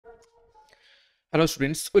Hello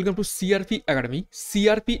students, welcome to CRP academy.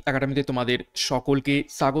 CRP একাডেমিতে তোমাদের সকলকে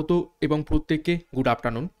স্বাগত এবং প্রত্যেককে গুড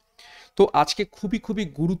আফটারনুন। তো আজকে খুবই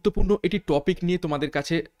গুরুত্বপূর্ণ একটি টপিক নিয়ে তোমাদের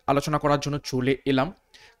কাছে আলোচনা করার জন্য চলে এলাম।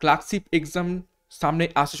 ক্লার্কশিপ এক্সাম সামনে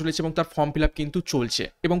আসতে চলেছে এবং তার ফর্ম ফিল আপ কিন্তু চলছে,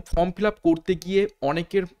 এবং ফর্ম ফিল আপ করতে গিয়ে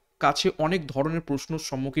অনেকের কাছে অনেক ধরনের প্রশ্নের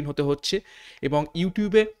সম্মুখীন হতে হচ্ছে, এবং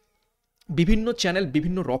ইউটিউবে বিভিন্ন চ্যানেল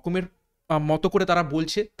বিভিন্ন রকমের মতো করে তারা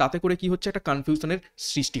বলছে, তাতে করে কি হচ্ছে, একটা কনফিউশনের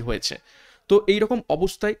সৃষ্টি হয়েছে। তো এই রকম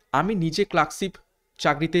অবস্থায় আমি নিজে ক্লার্কশিপ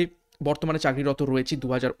চাকরিতে বর্তমানে চাকরিরত রয়েছি।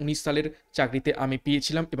 2019 সালের চাকরিতে আমি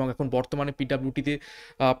পেয়েছিলাম, এবং এখন বর্তমানে পিডব্লিউটিতে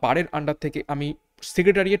পাড়ের আন্ডার থেকে আমি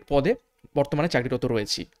সেক্রেটারিয়েট পদে বর্তমানে চাকরিরত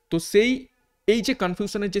রয়েছি। তো এই যে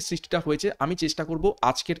কনফিউশনের যে সৃষ্টিটা হয়েছে, আমি চেষ্টা করব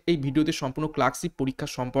আজকের এই ভিডিওতে সম্পূর্ণ ক্লার্কশিপ পরীক্ষা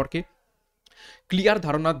সম্পর্কে ক্লিয়ার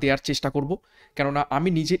ধারণা দেওয়ার চেষ্টা করব, কেননা আমি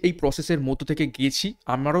নিজে এই প্রসেসের মধ্য থেকে গিয়েছি,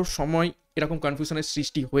 আমারও সময় এরকম কনফিউশনের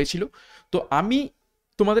সৃষ্টি হয়েছিল। তো আমি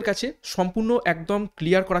তোমাদের কাছে সম্পূর্ণ একদম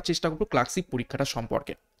ক্লিয়ার করার চেষ্টা করবো ক্লার্কশিপ পরীক্ষাটা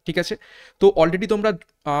সম্পর্কে, ঠিক আছে? তো অলরেডি তোমরা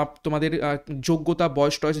তোমাদের যোগ্যতা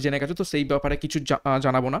বয়স টয়স জেনে গেছো, তো সেই ব্যাপারে কিছু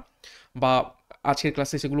জানাবো না, বা আজকের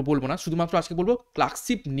ক্লাসে সেগুলো বলবো না। শুধুমাত্র আজকে বলবো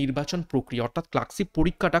ক্লার্কশিপ নির্বাচন প্রক্রিয়া, অর্থাৎ ক্লার্কশিপ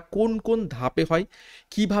পরীক্ষাটা কোন কোন ধাপে হয়,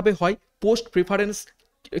 কিভাবে হয়, পোস্ট প্রেফারেন্স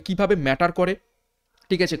কিভাবে ম্যাটার করে,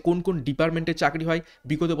 ঠিক আছে, কোন কোন ডিপার্টমেন্টে চাকরি হয়,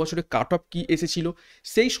 বিগত বছরে কাট অফ কী এসেছিল,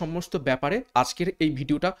 সেই সমস্ত ব্যাপারে আজকের এই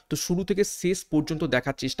ভিডিওটা। তো শুরু থেকে শেষ পর্যন্ত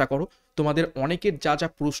দেখার চেষ্টা করো, তোমাদের অনেকের যা যা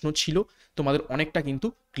প্রশ্ন ছিল তোমাদের অনেকটা কিন্তু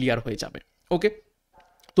ক্লিয়ার হয়ে যাবে। ওকে,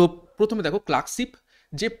 তো প্রথমে দেখো ক্লার্কশিপ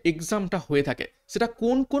যে এক্সামটা হয়ে থাকে সেটা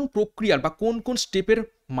কোন কোন প্রক্রিয়ার বা কোন কোন স্টেপের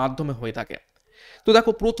মাধ্যমে হয়ে থাকে। তো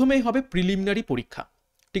দেখো, প্রথমেই হবে প্রিলিমিনারি পরীক্ষা,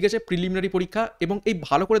 ঠিক আছে, প্রিলিমিনারি পরীক্ষা। এবং এই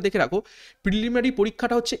ভালো করে দেখে রাখো, প্রিলিমিনারি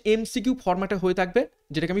পরীক্ষাটা হচ্ছে এমসিকিউ ফরম্যাটে হয়ে থাকবে,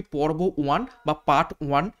 যেটাকে আমি পর্ব 1 বা পার্ট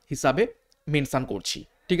 1 হিসাবে মেনশন করছি,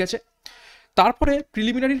 ঠিক আছে। তারপরে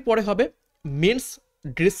প্রিলিমিনারির পরে হবে মেন্স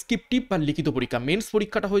ডেসক্রিপটিভ বা লিখিত পরীক্ষা। মেন্স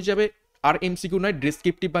পরীক্ষাটা হয়ে যাবে আর এমসিকিউ নয়,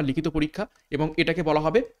 ডেসক্রিপটিভ বা লিখিত পরীক্ষা, এবং এটাকে বলা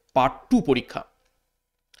হবে পার্ট 2 পরীক্ষা,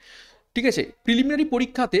 ঠিক আছে। প্রিলিমিনারি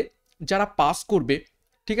পরীক্ষাতে যারা পাস করবে,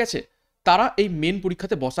 ঠিক আছে, তারা এই মেন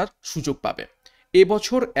পরীক্ষাতে বসার সুযোগ পাবে।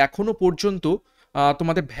 এবছর এখনো পর্যন্ত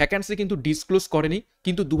তোমাদের ভ্যাকান্সি কিন্তু ডিসক্লোজ করেনি,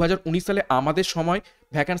 কিন্তু 2019 সালে আমাদের সময়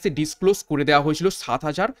ভ্যাকান্সি ডিসক্লোজ করে দেওয়া হয়েছিল।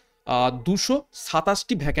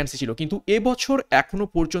 7,227টি ভ্যাকান্সি ছিল, কিন্তু এবছর এখনো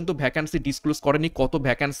পর্যন্ত ভ্যাকান্সি ডিসক্লোজ করেনি। কত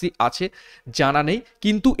ভ্যাকান্সি আছে জানা নেই,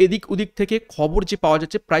 কিন্তু এদিক ওদিক থেকে খবর যে পাওয়া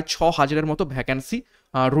যাচ্ছে প্রায় 6,000-এর মতো ভ্যাকান্সি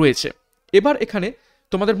রয়েছে। এবার এখানে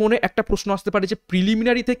তোমাদের মনে একটা প্রশ্ন আসতে পারে যে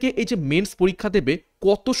প্রিলিমিনারি থেকে এই যে মেন্স পরীক্ষা দেবে,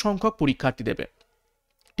 কত সংখ্যক পরীক্ষার্থী দেবে,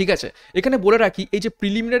 ঠিক আছে। এখানে বলে রাখি, এই যে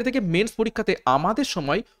প্রিলিমিনারি থেকে মেন্স পরীক্ষাতে আমাদের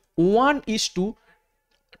সময়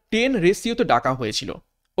 1:10 রেশিওতে ডাকা হয়েছিল।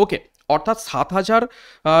 ওকে, অর্থাৎ 7,000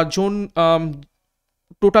 জন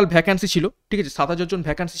টোটাল ভ্যাকান্সি ছিল, ঠিক আছে, 7,000 জন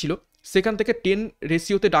ভ্যাকান্সি ছিল, সেখান থেকে 10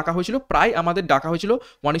 রেশিওতে ডাকা হয়েছিল। প্রায় আমাদের ডাকা হয়েছিল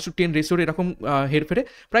 1:10 রেশিওর এরকম হেরফেরে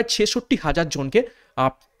প্রায় 66,000 জনকে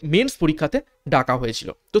মেন্স পরীক্ষাতে ডাকা হয়েছিল।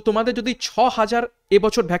 তো তোমাদের যদি 6,000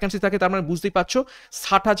 এবছর ভ্যাকান্সি থাকে, তার মানে বুঝতেই পারছো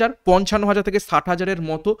 60,000, 55,000 থেকে 60,000-এর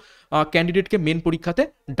মতো ক্যান্ডিডেটকে মেন পরীক্ষাতে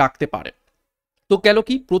ডাকতে পারে। তো গেল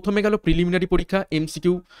কি, প্রথমে গেল প্রিলিমিনারি পরীক্ষা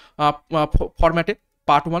এমসিকিউ ফরম্যাটে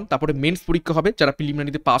পার্ট 1, তারপরে মেন্স পরীক্ষা হবে যারা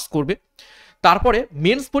প্রিলিমিনারিতে পাস করবে। তারপরে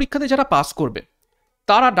মেন্স পরীক্ষাতে যারা পাস করবে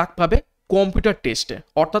তারা ডাক পাবে কম্পিউটার টেস্টে,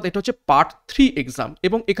 অর্থাৎ এটা হচ্ছে পার্ট 3 এক্সাম।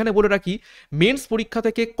 এবং এখানে বলে রাখি, মেন্স পরীক্ষা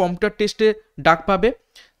থেকে কম্পিউটার টেস্টে ডাক পাবে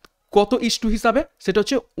কত ইস্টু হিসাবে, সেটা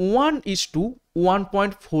হচ্ছে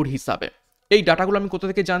 1:1.4 হিসাবে। এই ডাটাগুলো আমি কোথা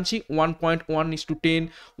থেকে জানছি, 1.1:10,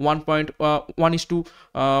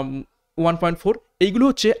 1.1:1.4, এইগুলো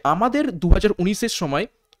হচ্ছে আমাদের 2019-এর সময়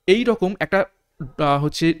এই রকম একটা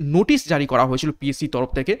হচ্ছে নোটিশ জারি করা হয়েছিল পিএসসি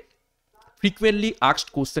তরফ থেকে, ফ্রিকুয়েন্টলি আস্কড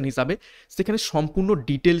কোশ্চেন হিসাবে। সেখানে সম্পূর্ণ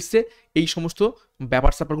ডিটেলসে এই সমস্ত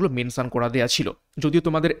ব্যাপার স্যাপারগুলো মেনশন করা দেওয়া ছিল। যদিও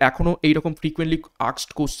তোমাদের এখনও এইরকম ফ্রিকুয়েন্টলি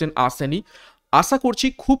আস্কড কোশ্চেন আসেনি, আশা করছি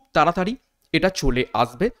খুব তাড়াতাড়ি এটা চলে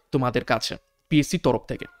আসবে তোমাদের কাছে পিএসসি তরফ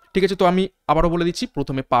থেকে, ঠিক আছে। তো আমি আবারও বলে দিচ্ছি,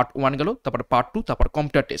 প্রথমে পার্ট 1 গেল, তারপর পার্ট 2, তারপর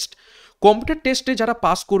কম্পিউটার টেস্ট। কম্পিউটার টেস্টে যারা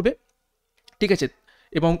পাস করবে, ঠিক আছে,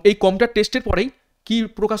 এবং এই কম্পিউটার টেস্টের পরেই কি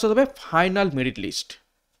প্রকাশ হবে, final merit list.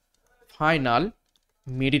 Final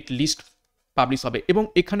merit list publish হবে। এবং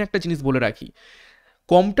এখানে একটা জিনিস বলে রাখি,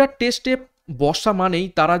 কম্পিউটার টেস্টে বসা মানেই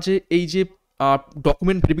তারা যে এই যে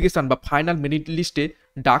ডকুমেন্ট ভেরিফিকেশান বা ফাইনাল মেরিট লিস্টে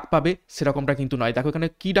ডাক পাবে সেরকমটা কিন্তু নয়। দেখো এখানে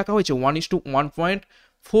কি ডাকা হয়েছে,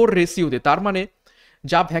 1:1.4 রেশিওতে, তার মানে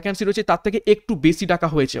যা ভ্যাকেন্সি রয়েছে তার থেকে একটু বেশি ডাকা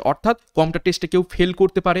হয়েছে। অর্থাৎ কম্পিউটার টেস্টে কেউ ফেল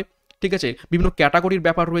করতে পারে, ঠিক আছে, বিভিন্ন ক্যাটাগরির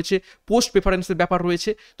ব্যাপার রয়েছে, পোস্ট প্রেফারেন্সের ব্যাপার রয়েছে।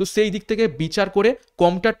 তো সেই দিক থেকে বিচার করে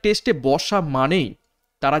কম্পিউটার টেস্টে বসা মানেই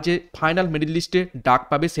তারা যে ফাইনাল মেরিট লিস্টে ডাক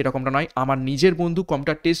পাবে সেরকমটা নয়। আমার নিজের বন্ধু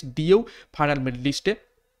কম্পিউটার টেস্ট দিয়েও ফাইনাল মেরিট লিস্টে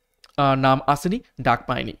নাম আসেনি, ডাক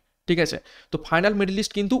পায়নি, ঠিক আছে। তো ফাইনাল মেরিট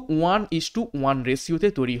লিস্ট কিন্তু 1:1 রেশিওতে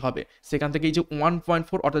তৈরি হবে। সেখান থেকে এই যে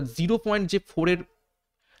 1.4 অর্থাৎ 0.4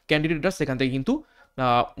 ক্যান্ডিডেটরা সেখান থেকে কিন্তু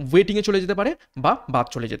ওয়েটিংয়ে চলে যেতে পারে বা বাদ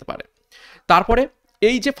চলে যেতে পারে। তারপরে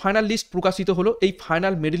এই যে ফাইনাল লিস্ট প্রকাশিত হলো, এই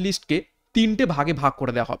ফাইনাল মেরিট লিস্টকে 3টে ভাগে ভাগ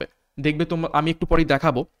করে দেওয়া হবে। দেখবে তোমরা, আমি একটু পরেই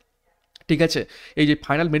দেখাবো। ঠিক আছে, এই যে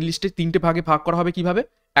ফাইনাল মেরিট লিস্টে 3টে ভাগে ভাগ করা হবে কিভাবে,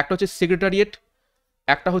 একটা হচ্ছে সেক্রেটারিয়েট,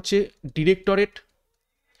 একটা হচ্ছে ডিরেক্টরেট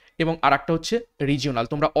এবং আর একটা হচ্ছে রিজিওনাল।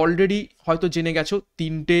 তোমরা অলরেডি হয়তো জেনে গেছো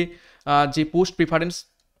 3টে যে পোস্ট প্রেফারেন্স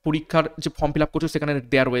পরীক্ষার যে ফর্ম ফিল আপ করছো সেখানে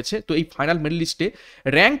দেওয়া রয়েছে। তো এই ফাইনাল মেরিট লিস্টে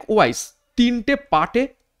র্যাঙ্ক ওয়াইজ 3টে পার্টে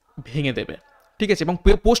ভেঙে দেবে। ঠিক আছে, এবং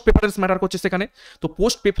পোস্ট প্রেফারেন্স ম্যাটার করছে সেখানে। তো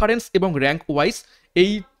পোস্ট প্রেফারেন্স এবং র্যাঙ্ক ওয়াইজ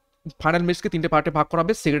এই ফাইনাল মেরিটকে 3টে পার্টে ভাগ করা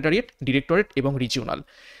হবে, সেক্রেটারিয়েট, ডিরেক্টরেট এবং রিজিওনাল।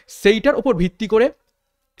 সেইটার উপর ভিত্তি করে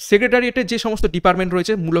সেক্রেটারিয়েটের যে সমস্ত ডিপার্টমেন্ট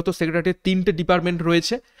রয়েছে, মূলত সেক্রেটারিয়েটের 3টে ডিপার্টমেন্ট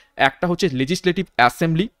রয়েছে। একটা হচ্ছে লেজিসলেটিভ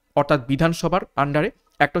অ্যাসেম্বলি অর্থাৎ বিধানসভার আন্ডারে,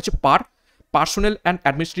 একটা হচ্ছে পার্সোনাল অ্যান্ড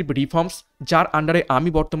অ্যাডমিনিস্ট্রেটিভ রিফর্মস যার আন্ডারে আমি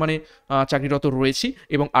বর্তমানে চাকরিরত রয়েছি,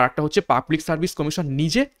 এবং আর একটা হচ্ছে পাবলিক সার্ভিস কমিশন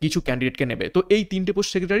নিজে কিছু ক্যান্ডিডেটকে নেবে। তো এই 3টে পোস্ট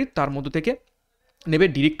সেক্রেটারি তার মধ্যে থেকে নেবে।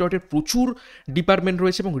 ডিরেক্টরেটের প্রচুর ডিপার্টমেন্ট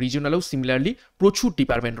রয়েছে এবং রিজিওনালেও সিমিলারলি প্রচুর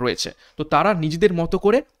ডিপার্টমেন্ট রয়েছে। তো তারা নিজেদের মতো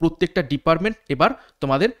করে প্রত্যেকটা ডিপার্টমেন্ট এবার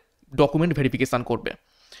তোমাদের ডকুমেন্ট ভেরিফিকেশান করবে।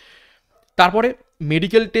 তারপরে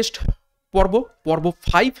মেডিকেল টেস্ট পর্ব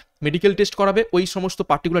 5 মেডিকেল টেস্ট করাবে ওই সমস্ত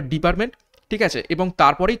পার্টিকুলার ডিপার্টমেন্ট। ঠিক আছে, এবং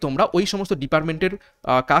তারপরেই তোমরা ওই সমস্ত ডিপার্টমেন্টের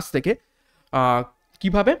কাছ থেকে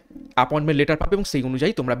কিভাবে অ্যাপয়েন্টমেন্ট লেটার পাবে এবং সেই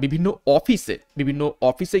অনুযায়ী তোমরা বিভিন্ন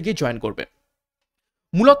অফিসে গিয়ে জয়েন করবে।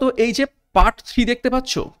 মূলত এই যে পার্ট 3 দেখতে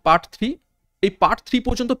পাচ্ছ, এই পার্ট 3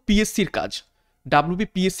 পর্যন্ত পিএসসির কাজ,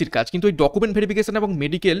 WBPSCর কাজ, কিন্তু এই ডকুমেন্ট ভেরিফিকেশন এবং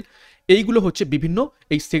মেডিকেল এইগুলো হচ্ছে বিভিন্ন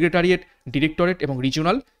এই সেক্রেটারিয়েট, ডিরেক্টরেট এবং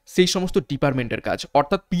রিজিওনাল সেই সমস্ত ডিপার্টমেন্টের কাজ।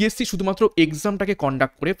 অর্থাৎ পিএসসি শুধুমাত্র এক্সামটাকে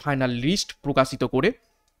কন্ডাক্ট করে ফাইনাল লিস্ট প্রকাশিত করে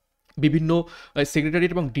বিভিন্ন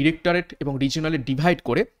সেক্রেটারিয়েট এবং ডিরেক্টরেট এবং রিজিওনালে ডিভাইড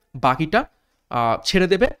করে বাকিটা ছেড়ে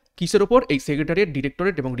দেবে কিসের ওপর, এই সেক্রেটারিয়েট,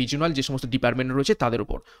 ডিরেক্টরেট এবং রিজিওনাল যে সমস্ত ডিপার্টমেন্ট রয়েছে তাদের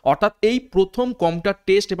উপর। অর্থাৎ এই প্রথম কম্পিউটার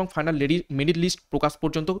টেস্ট এবং ফাইনাল মেরিট লিস্ট প্রকাশ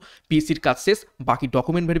পর্যন্ত পিএসসির কাজ শেষ। বাকি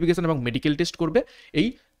ডকুমেন্ট ভেরিফিকেশন এবং মেডিকেল টেস্ট করবে এই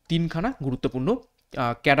 3খানা গুরুত্বপূর্ণ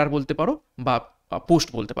ক্যাডার বলতে পারো বা পোস্ট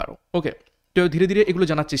বলতে পারো। ওকে, তো ধীরে ধীরে এগুলো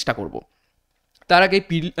জানার চেষ্টা করব। তার আগে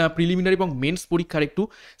প্রিলিমিনারি এবং মেন্স পরীক্ষার একটু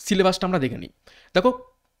সিলেবাসটা আমরা দেখে নিই। দেখো,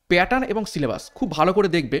 প্যাটার্ন এবং সিলেবাস খুব ভালো করে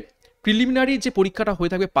দেখবে। প্রিলিমিনারি যে পরীক্ষাটা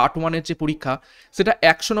হয়ে থাকবে পার্ট 1-এর যে পরীক্ষা, সেটা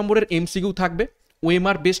 100 নম্বরের এমসিকিউ থাকবে,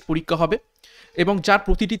 ওএমআর বেসড পরীক্ষা হবে এবং যার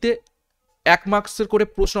প্রতিটিতে 1 মার্কসের করে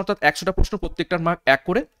প্রশ্ন, অর্থাৎ 100টা প্রশ্ন, প্রত্যেকটার মার্ক 1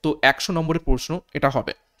 করে, তো 100 নম্বরের প্রশ্ন এটা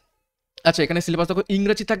হবে। আচ্ছা, এখানে সিলেবাস দেখো,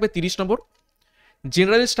 ইংরেজি থাকবে 30 নম্বর,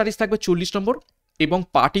 জেনারেল স্টাডিজ থাকবে 40 নম্বর এবং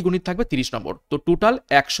পাটিগণিত থাকবে 30 নম্বর। তো টোটাল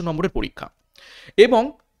 100 নম্বরের পরীক্ষা। এবং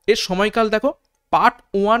এর সময়কাল দেখো, পার্ট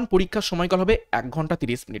 1 পরীক্ষার সময়কাল হবে 1 ঘন্টা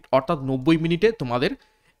 30 মিনিট, অর্থাৎ 90 মিনিটে তোমাদের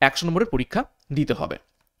 100 নম্বরের পরীক্ষা দিতে হবে।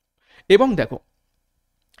 এবং দেখো,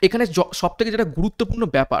 এখানে সব থেকে যেটা গুরুত্বপূর্ণ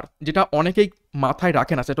ব্যাপার, যেটা অনেকেই মাথায়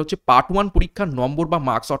রাখে না, সেটা হচ্ছে পার্ট 1 পরীক্ষার নম্বর বা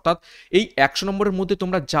মার্কস, অর্থাৎ এই 100 নম্বরের মধ্যে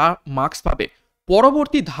তোমরা যা মার্কস পাবে,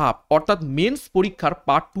 পরবর্তী ধাপ অর্থাৎ মেন্স পরীক্ষার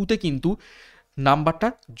পার্ট 2-তে কিন্তু নাম্বারটা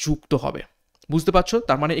যুক্ত হবে। বুঝতে পারছো?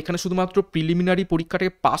 তার মানে এখানে শুধুমাত্র প্রিলিমিনারি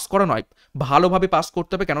পরীক্ষাটাকে পাস করা নয়, ভালোভাবে পাস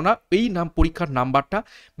করতে হবে, কেননা এই পরীক্ষার নাম্বারটা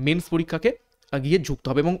মেন্স পরীক্ষাকে গিয়ে যুক্ত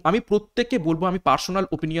হবে। এবং আমি প্রত্যেককে বলবো, আমি পার্সোনাল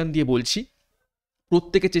ওপিনিয়ন দিয়ে বলছি,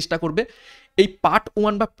 প্রত্যেকে চেষ্টা করবে এই পার্ট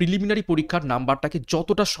 1 বা প্রিলিমিনারি পরীক্ষার নাম্বারটাকে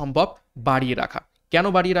যতটা সম্ভব বাড়িয়ে রাখা। কেন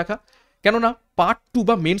বাড়িয়ে রাখা? কেননা পার্ট 2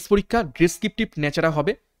 বা মেন্স পরীক্ষা ডেসক্রিপটিভ নেচারে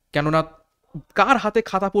হবে। কেননা কার হাতে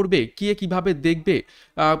খাতা পড়বে, কে কিভাবে দেখবে,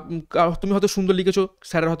 তুমি হয়তো সুন্দর লিখেছো,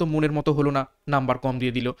 স্যারের হয়তো মনের মতো হলো না, নাম্বার কম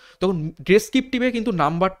দিয়ে দিল। তখন ডেসক্রিপটিভে কিন্তু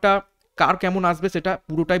নাম্বারটা কার কেমন আসবে সেটা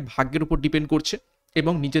পুরোটাই ভাগ্যের উপর ডিপেন্ড করছে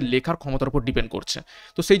এবং নিজের লেখার ক্ষমতার উপর ডিপেন্ড করছে।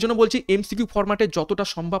 তো সেই জন্য বলছি, এমসিকিউ ফরম্যাটে যতটা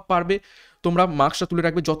সম্ভব পারবে তোমরা মার্কসটা তুলে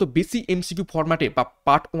রাখবে। যত বেশি এমসিকিউ ফরম্যাটে বা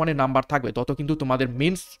পার্ট 1-এ নাম্বার থাকবে, তত কিন্তু তোমাদের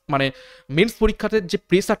মেন্স পরীক্ষাতে যে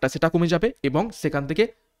প্রেসারটা সেটা কমে যাবে এবং সেখান থেকে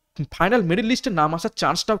ফাইনাল মেরিট লিস্টে নাম আসার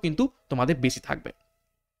চান্সটাও কিন্তু তোমাদের বেশি থাকবে।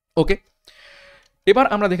 ওকে, এবার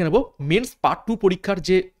আমরা দেখে নেব মেন্স পার্ট 2 পরীক্ষার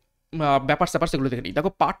যে ব্যাপার স্যাপার সেগুলো দেখে নিই। দেখো,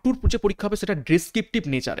 পার্ট 2 যে পরীক্ষা হবে সেটা ডেসক্রিপটিভ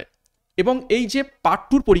নেচারে, এবং এই যে পার্ট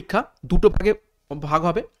 2 পরীক্ষা দুটো ভাগে ভাগ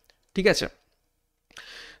হবে। ঠিক আছে,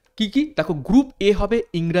 কি কি দেখো, গ্রুপ এ হবে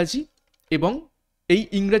ইংরাজি, এবং এই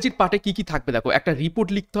ইংরাজির পার্টে কি কি থাকবে দেখো, একটা রিপোর্ট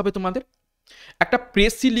লিখতে হবে তোমাদের, একটা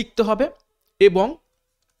প্রেসি লিখতে হবে এবং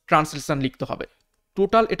ট্রান্সলেশন লিখতে হবে।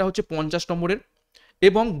 টোটাল এটা হচ্ছে 50 নম্বরের।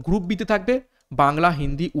 এবং গ্রুপ বিতে থাকবে বাংলা,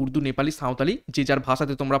 হিন্দি, উর্দু, নেপালি, সাঁওতালি, যে যার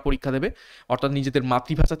ভাষাতে তোমরা পরীক্ষা দেবে, অর্থাৎ নিজেদের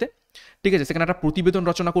মাতৃভাষাতে। ঠিক আছে, সেখানে একটা প্রতিবেদন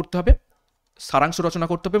রচনা করতে হবে, সারাংশ রচনা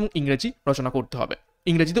করতে হবে এবং ইংরেজি রচনা করতে হবে,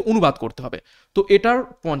 ইংরেজিতে অনুবাদ করতে হবে। তো এটার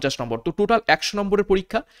 50 নম্বর। তো টোটাল 100 নম্বরের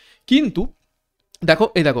পরীক্ষা। কিন্তু দেখো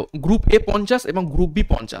এই দেখো, গ্রুপ এ 50 এবং গ্রুপ বি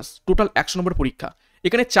 50, টোটাল 100 নম্বর পরীক্ষা।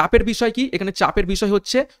 এখানে চাপের বিষয় কি? এখানে চাপের বিষয়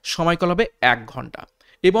হচ্ছে সময়কাল হবে 1 ঘন্টা,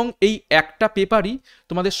 এবং এই একটা পেপারই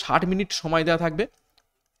তোমাদের 60 মিনিট সময় দেওয়া থাকবে।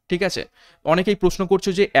 ঠিক আছে, অনেকেই প্রশ্ন করছো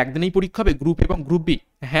যে একদিনেই পরীক্ষা হবে গ্রুপ এবং গ্রুপ বি।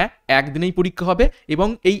 হ্যাঁ, একদিনেই পরীক্ষা হবে, এবং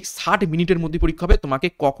এই 60 মিনিটের মধ্যে পরীক্ষা হবে। তোমাকে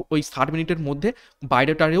ওই 60 মিনিটের মধ্যে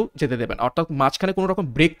বাইরেটারেও যেতে দেবেন, অর্থাৎ মাঝখানে কোনো রকম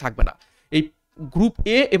ব্রেক থাকবে না। এই গ্রুপ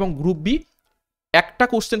এ এবং গ্রুপ বি একটা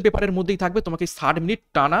কোশ্চেন পেপারের মধ্যেই থাকবে, তোমাকে 60 মিনিট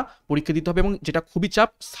টানা পরীক্ষা দিতে হবে, এবং যেটা খুবই চাপ,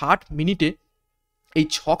 60 মিনিটে এই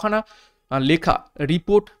 6খানা লেখা,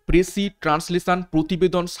 রিপোর্ট, প্রেসি, ট্রান্সলেশন,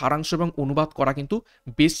 প্রতিবেদন, সারাংশ এবং অনুবাদ করা কিন্তু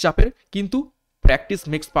বেশ চাপের। কিন্তু প্র্যাকটিস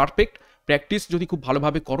মেক্স পারফেক্ট। প্র্যাকটিস যদি খুব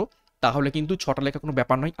ভালোভাবে করো তাহলে কিন্তু 6টা লেখা কোনো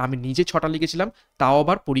ব্যাপার নয়। আমি নিজে 6টা লিখেছিলাম, তাও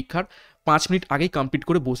আবার পরীক্ষার 5 মিনিট আগেই কমপ্লিট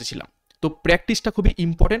করে বসেছিলাম। তো প্র্যাকটিসটা খুবই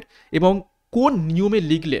ইম্পর্টেন্ট, এবং কোন নিয়মে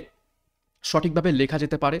লিখলে সঠিকভাবে লেখা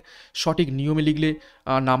যেতে পারে, সঠিক নিয়মে লিখলে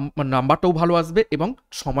নাম্বারটাও ভালো আসবে এবং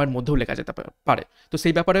সময়ের মধ্যেও লেখা যেতে পারে। তো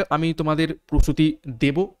সেই ব্যাপারে আমি তোমাদের প্রস্তুতি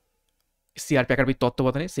দেব সিআরপি একাডেমির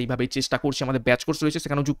তত্ত্বাবধানে, সেইভাবেই চেষ্টা করছি। আমাদের ব্যাচ কোর্স রয়েছে,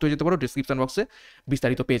 সেখানেও যুক্ত হয়ে যেতে পারো, ডিসক্রিপশন বক্সে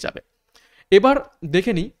বিস্তারিত পেয়ে যাবে। এবার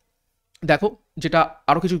দেখে নিই, দেখো যেটা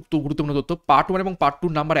আরও কিছু গুরুত্বপূর্ণ তথ্য, পার্ট 1 এবং পার্ট 2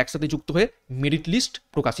 নাম্বার একসাথে যুক্ত হয়ে মেরিট লিস্ট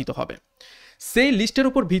প্রকাশিত হবে। সেই লিস্টের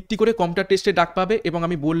উপর ভিত্তি করে কম্পিউটার টেস্টে ডাক পাবে, এবং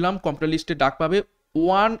আমি বললাম কম্পিউটার লিস্টে ডাক পাবে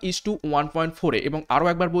 1:1.4, এবং আরও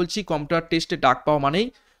একবার বলছি, কম্পিউটার টেস্টে ডাক পাওয়া মানেই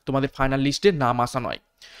তোমাদের ফাইনাল লিস্টে নাম আসা নয়।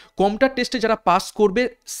 কম্পিউটার টেস্টে যারা পাস করবে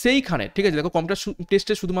সেইখানে, ঠিক আছে, দেখো কম্পিউটার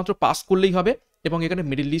টেস্টে শুধুমাত্র পাস করলেই হবে, এবং এখানে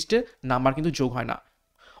মিডল লিস্টে নাম্বার কিন্তু যোগ হয় না।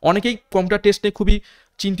 অনেকেই কম্পিউটার টেস্ট নিয়ে খুবই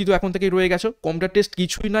চিন্তিত এখন থেকেই রয়ে গেছো। কম্পিউটার টেস্ট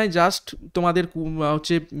কিছুই নয়, জাস্ট তোমাদের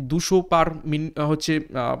হচ্ছে 200 পার হচ্ছে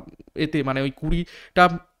এতে মানে ওই 20টা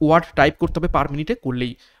ওয়ার্ড টাইপ করতে হবে পার মিনিটে,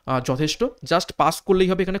 করলেই যথেষ্ট। জাস্ট পাস করলেই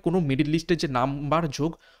হবে, এখানে কোনো মিডল লিস্টের যে নাম্বার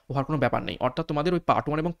যোগ হওয়ার কোনো ব্যাপার নেই। অর্থাৎ তোমাদের ওই পার্ট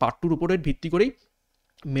 1 এবং পার্ট 2 উপরে ভিত্তি করেই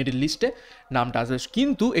মিডল লিস্টে নামটা আসবে।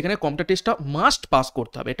 কিন্তু এখানে কম্পিউটার টেস্টটা মাস্ট পাস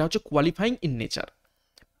করতে হবে, এটা হচ্ছে কোয়ালিফাইং ইন নেচার।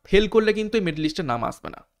 ফেল করলে কিন্তু এই মিডল লিস্টে নাম আসবে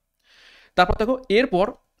না। তারপর দেখো, এরপর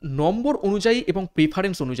নম্বর অনুযায়ী এবং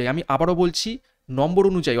প্রেফারেন্স অনুযায়ী, আমি আবারও বলছি, নম্বর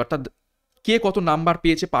অনুযায়ী অর্থাৎ কে কত নাম্বার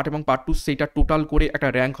পেয়েছে পার্ট এবং পার্ট 2, সেইটা টোটাল করে একটা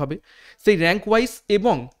র্যাঙ্ক হবে। সেই র্যাঙ্ক ওয়াইজ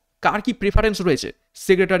এবং কার কি প্রেফারেন্স রয়েছে,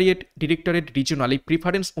 সেক্রেটারিয়েট, ডিরেক্টরেট, রিজিওনাল, এই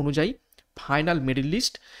প্রেফারেন্স অনুযায়ী ফাইনাল মেরিট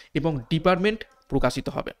লিস্ট এবং ডিপার্টমেন্ট প্রকাশিত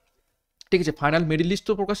হবে। ঠিক আছে, ফাইনাল মেরিট লিস্ট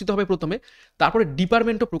তো প্রকাশিত হবে প্রথমে, তারপরে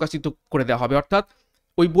ডিপার্টমেন্টও প্রকাশিত করে দেওয়া হবে। অর্থাৎ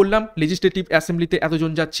ওই বললাম লেজিসলেটিভ অ্যাসেম্বলিতে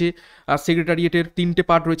এতজন যাচ্ছে, সেক্রেটারিয়েটের 3টে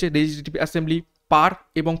পার্ট রয়েছে, লেজিসলেটিভ অ্যাসেম্বলি, পার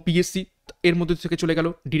এবং পিএসসি, এর মধ্যে থেকে চলে গেল।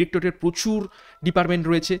 ডিরেক্টরেটের প্রচুর ডিপার্টমেন্ট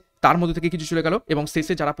রয়েছে, তার মধ্যে থেকে কিছু চলে গেল, এবং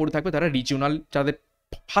শেষে যারা পড়ে থাকবে তারা রিজিওনাল, যাদের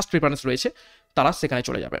ফার্স্ট প্রেফারেন্স রয়েছে তারা সেখানে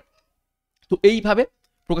চলে যাবে। তো এইভাবে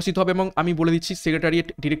প্রকাশিত হবে, এবং আমি বলে দিচ্ছি সেক্রেটারিয়েট,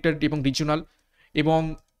 ডিরেক্টরেট এবং রিজিওনাল এবং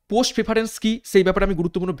পোস্ট প্রেফারেন্স কি সেই ব্যাপারে আমি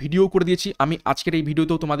গুরুত্বপূর্ণ ভিডিও করে দিয়েছি। আমি আজকের এই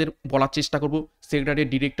ভিডিওতেও তোমাদের বলার চেষ্টা করব সেক্রেটারিয়েট,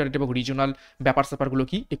 ডিরেক্টরেট এবং রিজিওনাল ব্যাপারগুলো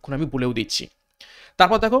কি, এক্ষুনি আমি বলেও দিচ্ছি।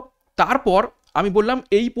 তারপর দেখো, তারপর আমি বললাম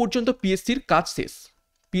এই পর্যন্ত পিএসসির কাজ শেষ।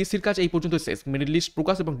 পিএসসির কাজ এই পর্যন্ত শেষ, মেরিট লিস্ট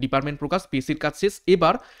প্রকাশ এবং ডিপার্টমেন্ট প্রকাশ, পিএসসির কাজ শেষ।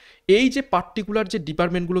 এবার এই যে পার্টিকুলার যে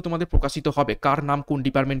ডিপার্টমেন্টগুলো তোমাদের প্রকাশিত হবে, কার নাম কোন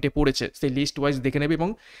ডিপার্টমেন্টে পড়েছে সেই লিস্ট ওয়াইজ দেখে নেবে, এবং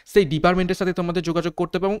সেই ডিপার্টমেন্টের সাথে তোমাদের যোগাযোগ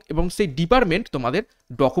করতে হবে, এবং সেই ডিপার্টমেন্ট তোমাদের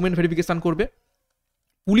ডকুমেন্ট ভেরিফিকেশান করবে,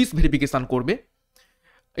 পুলিশ ভেরিফিকেশান করবে,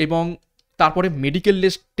 এবং তারপরে মেডিকেল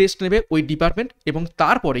টেস্ট নেবে ওই ডিপার্টমেন্ট, এবং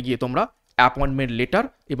তারপরে গিয়ে তোমরা অ্যাপয়েন্টমেন্ট লেটার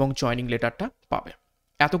এবং জয়নিং লেটারটা পাবে।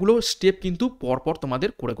 এতগুলো স্টেপ কিন্তু পরপর তোমাদের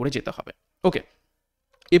করে করে যেতে হবে। ওকে,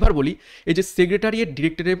 এবার বলি এই যে সেক্রেটারিয়েট,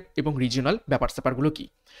 ডিরেক্টরেট এবং রিজিওনাল ব্যাপারগুলো কি।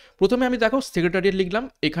 প্রথমে আমি দেখো সেক্রেটারিয়েট লিখলাম,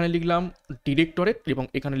 এখানে লিখলাম ডিরেক্টরেট এবং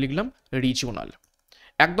এখানে লিখলাম রিজিওনাল।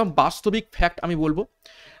 একদম বাস্তবিক ফ্যাক্ট আমি বলবো,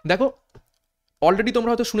 দেখো অলরেডি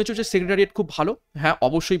তোমরা হয়তো শুনেছো যে সেক্রেটারিয়েট খুব ভালো। হ্যাঁ,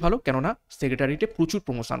 অবশ্যই ভালো, কেননা সেক্রেটারিয়েটে প্রচুর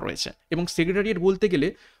প্রমোশন রয়েছে, এবং সেক্রেটারিয়েট বলতে গেলে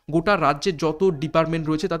গোটা রাজ্যের যত ডিপার্টমেন্ট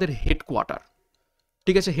রয়েছে তাদের হেডকোয়ার্টার।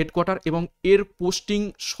 ঠিক আছে, হেডকোয়ার্টার, এবং এর পোস্টিং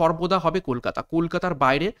সর্বদা হবে কলকাতা। কলকাতার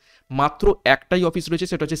বাইরে মাত্র একটাই অফিস রয়েছে,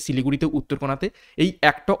 সেটা হচ্ছে শিলিগুড়িতে, উত্তরকোনাতে। এই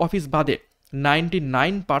একটা অফিস বাদে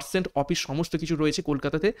 99% অফিস সমস্ত কিছু রয়েছে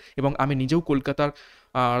কলকাতাতে, এবং আমি নিজেও কলকাতার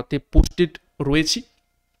তে পোস্টেড রয়েছি।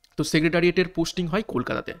 তো সেক্রেটারিয়েটের পোস্টিং হয়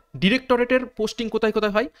কলকাতাতে। ডিরেক্টরেটের পোস্টিং কোথায়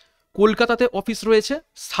কোথায় হয়, কলকাতাতে অফিস রয়েছে,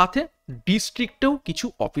 সাথে ডিস্ট্রিক্টেও কিছু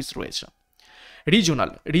অফিস রয়েছে।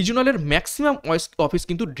 রিজিওনালের ম্যাক্সিমাম অফিস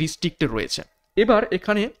কিন্তু ডিস্ট্রিক্টে রয়েছে। এবার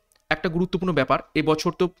এখানে একটা গুরুত্বপূর্ণ ব্যাপার,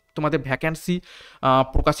 এবছর তো তোমাদের ভ্যাকেন্সি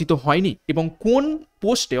প্রকাশিত হয়নি, এবং কোন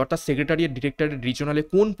পোস্টে অর্থাৎ সেক্রেটারিয়েট, ডিরেক্টরেট, রিজিওনালে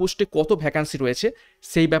কোন পোস্টে কত ভ্যাকেন্সি রয়েছে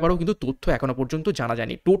সেই ব্যাপারেও কিন্তু তথ্য এখনো পর্যন্ত জানা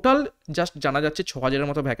যায়নি। টোটাল জাস্ট জানা যাচ্ছে 6000-এর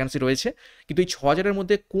মতো ভ্যাকেন্সি রয়েছে, কিন্তু এই 6000-এর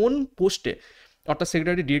মধ্যে কোন পোস্টে অর্থাৎ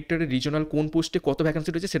সেক্রেটারি, ডিরেক্টরেট, রিজিওনাল কোন পোস্টে কত ভ্যাকেন্সি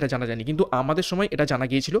রয়েছে সেটা জানা যায়নি। কিন্তু আমাদের সময় এটা জানা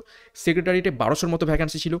গিয়েছিল, সেক্রেটারিয়েটে 1200-এর মতো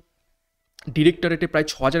ভ্যাকেন্সি ছিল, ডিরেক্টরেটে প্রায়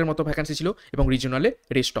 6,000-এর মতো ভ্যাকান্সি ছিল এবং রিজিওনালে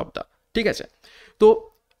রেস্ট অফ দ্য, ঠিক আছে। তো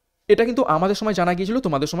এটা কিন্তু আমাদের সময় জানা গিয়েছিল,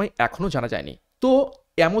 তোমাদের সময় এখনও জানা যায়নি। তো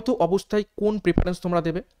এমতো অবস্থায় কোন প্রেফারেন্স তোমরা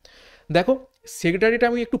দেবে? দেখো, সেক্রেটারিয়েটে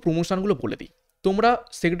আমি একটু প্রমোশনগুলো বলে দিই। তোমরা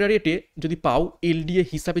সেক্রেটারিয়েটে যদি পাও এলডিএ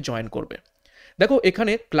হিসাবে জয়েন করবে। দেখো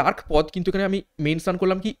এখানে ক্লার্ক পদ কিন্তু এখানে আমি মেনশন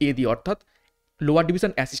করলাম কি এ দিয়ে, অর্থাৎ লোয়ার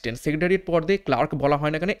ডিভিশন অ্যাসিস্ট্যান্ট। সেক্রেটারিয়েট পদে ক্লার্ক বলা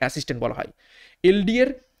হয় না, এখানে অ্যাসিস্ট্যান্ট বলা হয়। এলডিএর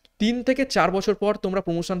 3 থেকে 4 বছর পর তোমরা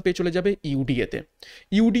প্রমোশন পেয়ে চলে যাবে ইউডিএতে।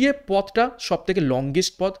 ইউডিএ পদটা সব থেকে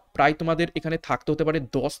লংগেস্ট পদ, প্রায় তোমাদের এখানে থাকতে হতে পারে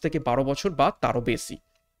 10 থেকে 12 বছর বা তারও বেশি,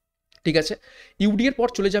 ঠিক আছে। ইউডিএর পর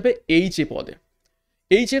চলে যাবে এইচএ পদে।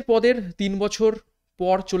 এইচের পদের 3 বছর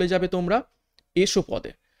পর চলে যাবে তোমরা এসও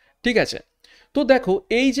পদে, ঠিক আছে। তো দেখো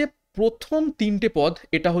এই যে প্রথম 3টে পদ,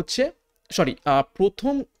 এটা হচ্ছে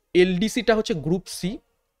প্রথম এলডিসিটা হচ্ছে গ্রুপ সি,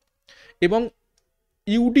 এবং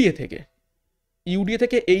ইউডিএ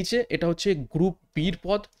থেকে এইচে এটা হচ্ছে গ্রুপ বির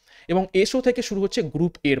পদ, এবং এসও থেকে শুরু হচ্ছে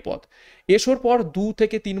গ্রুপ এর পদ। এসোর পর 2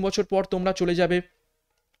 থেকে 3 বছর পর তোমরা চলে যাবে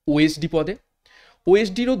ওএসডি পদে।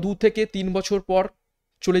 ওএসডিরও 2 থেকে 3 বছর পর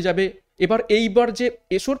চলে যাবে। এইবার যে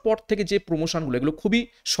এসোর পর থেকে যে প্রমোশনগুলো, এগুলো খুবই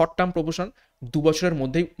শর্ট টার্ম প্রমোশন, 2 বছরের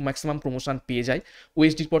মধ্যেই ম্যাক্সিমাম প্রমোশন পেয়ে যায়।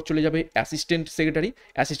 ওএসডির পর চলে যাবে অ্যাসিস্ট্যান্ট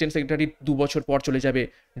সেক্রেটারি 2 বছর পর চলে যাবে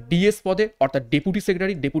ডিএস পদে, অর্থাৎ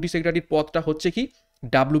ডেপুটি সেক্রেটারির পদটা হচ্ছে কি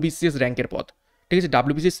WBCS র্যাঙ্কের পদ, ঠিক আছে।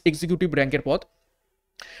 WBCS এক্সিকিউটিভ র্যাঙ্কের পদ।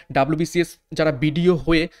 WBCS যারা বিডিও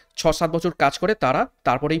হয়ে 6-7 বছর কাজ করে তারা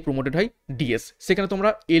তারপরেই প্রমোটেড হয় ডিএস। সেখানে তোমরা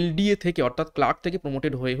এলডিএ থেকে অর্থাৎ ক্লার্ক থেকে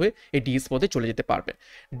প্রমোটেড হয়ে এই ডিএস পদে চলে যেতে পারবে।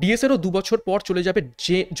 ডিএসেরও 2 বছর পর চলে যাবে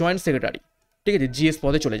জয়েন্ট সেক্রেটারি, ঠিক আছে, জিএস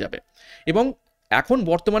পদে চলে যাবে। এবং এখন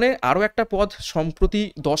বর্তমানে আরও একটা পদ, সম্প্রতি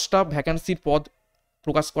 10টা ভ্যাকান্সির পদ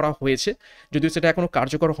প্রকাশ করা হয়েছে, যদিও সেটা এখনও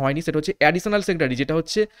কার্যকর হয়নি। সেটা হচ্ছে অ্যাডিশনাল সেক্রেটারি, যেটা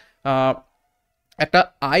হচ্ছে একটা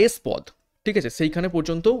আইএস পদ, ঠিক আছে। সেইখানে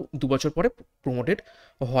পর্যন্ত 2 বছর পরে প্রমোটেড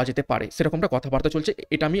হওয়া যেতে পারে, সেরকমটা কথাবার্তা চলছে।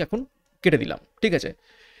 এটা আমি এখন কেটে দিলাম, ঠিক আছে।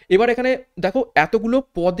 এবার এখানে দেখো এতগুলো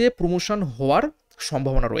পদে প্রমোশন হওয়ার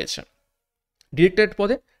সম্ভাবনা রয়েছে। ডিরেক্টরেট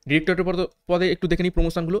পদে একটু দেখে নিই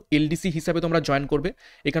প্রমোশনগুলো। এলডিসি হিসাবে তোমরা জয়েন করবে,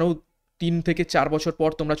 এখানেও 3 থেকে 4 বছর পর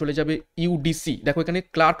তোমরা চলে যাবে ইউডিসি। দেখো এখানে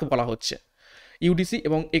ক্লার্ক বলা হচ্ছে ইউডিসি,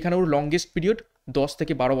 এবং এখানেও লংগেস্ট পিরিয়ড 10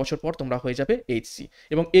 থেকে 12 বছর পর তোমরা হয়ে যাবে এইচসি,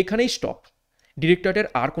 এবং এখানেই স্টপ। ডিরেক্টরেটের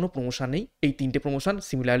আর কোনো প্রমোশন নেই। এই 3টে প্রমোশন,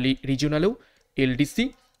 সিমিলারলি রিজিওনালেও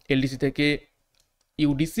এলডিসি থেকে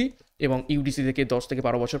ইউডিসি, এবং ইউডিসি থেকে 10 থেকে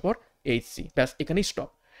 12 বছর পর এইচসি, ব্যাস এখানেই স্টপ।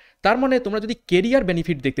 তার মানে তোমরা যদি কেরিয়ার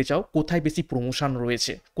বেনিফিট দেখতে চাও, কোথায় বেশি প্রমোশন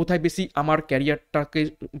রয়েছে, কোথায় বেশি আমার ক্যারিয়ারটাকে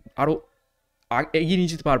আরও এগিয়ে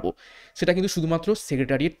নিয়ে যেতে পারবো, সেটা কিন্তু শুধুমাত্র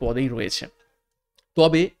সেক্রেটারিয়েট পদেই রয়েছে।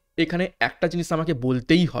 তবে এখানে একটা জিনিস আমাকে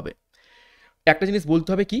বলতেই হবে,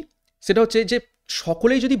 কি সেটা হচ্ছে যে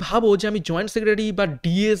সকলেই যদি ভাবো যে আমি জয়েন্ট সেক্রেটারি বা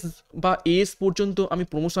ডিএস বা এস পর্যন্ত আমি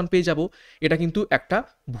প্রমোশন পেয়ে যাব, এটা কিন্তু একটা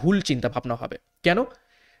ভুল চিন্তা ভাবনা হবে। কেন?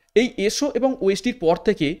 এই এসও এবং ওএসটির পর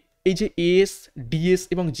থেকে এই যে এস, ডিএস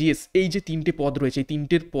এবং জিএস, এই যে 3টে পদ রয়েছে, এই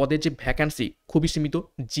 3টের পদের যে ভ্যাকান্সি খুবই সীমিত।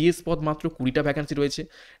 জিএস পদ মাত্র 20টা ভ্যাকান্সি রয়েছে,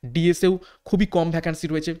 ডিএসেও খুবই কম ভ্যাকান্সি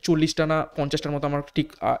রয়েছে, 40টা না 50টার মতো, আমার ঠিক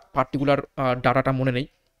পার্টিকুলার ডাটাটা মনে নেই।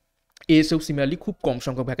 এসেও সিমিলারলি খুব কম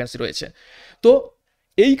সংখ্যক ভ্যাকান্সি রয়েছে। তো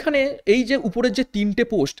এইখানে এই যে উপরের যে 3টে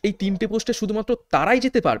পোস্ট, এই 3টে পোস্টে শুধুমাত্র তারাই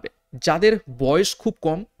যেতে পারবে যাদের বয়স খুব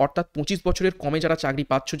কম, অর্থাৎ 25 বছরের কমে যারা চাকরি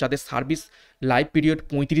পাচ্ছ, যাদের সার্ভিস লাইফ পিরিয়ড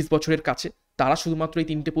 35 বছরের কাছে, তারা শুধুমাত্র এই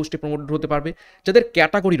 3টে পোস্টে প্রমোটেড হতে পারবে। যাদের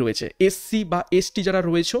ক্যাটাগরি রয়েছে এসসি বা এসটি যারা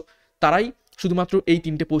রয়েছে, তারাই শুধুমাত্র এই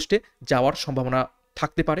 3টে পোস্টে যাওয়ার সম্ভাবনা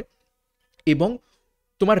থাকতে পারে। এবং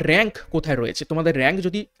তোমার র্যাঙ্ক কোথায় রয়েছে, তোমাদের র্যাঙ্ক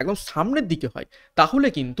যদি একদম সামনের দিকে হয়, তাহলে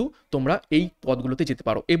কিন্তু তোমরা এই পদগুলোতে যেতে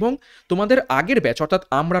পারো। এবং তোমাদের আগের ব্যাচ, অর্থাৎ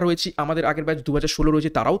আমরা রয়েছি, আমাদের আগের ব্যাচ 2016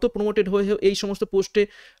 রয়েছে, তারাও তো প্রমোটেড হয়ে এই সমস্ত পোস্টে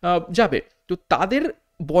যাবে। তো তাদের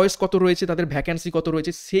বয়স কত রয়েছে, তাদের ভ্যাকেন্সি কত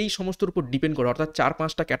রয়েছে, সেই সমস্তর উপর ডিপেন্ড করে, অর্থাৎ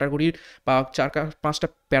 4-5টা ক্যাটাগরির বা 4-5টা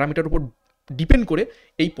প্যারামিটার উপর ডিপেন্ড করে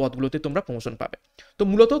এই পদগুলোতে তোমরা প্রমোশন পাবে। তো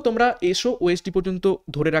মূলত তোমরা এসও ওএসটি পর্যন্ত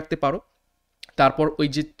ধরে রাখতে পারো। তারপর ওই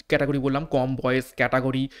যে ক্যাটাগরি বললাম, কম বয়স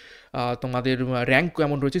ক্যাটাগরি, তোমাদের র্যাঙ্ক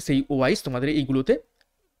কেমন রয়েছে, সেই ওয়াইজ তোমাদের এইগুলোতে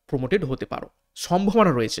প্রমোটেড হতে পারো।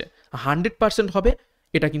 সম্ভাবনা রয়েছে, 100% হবে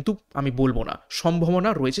এটা কিন্তু আমি বলবো না, সম্ভাবনা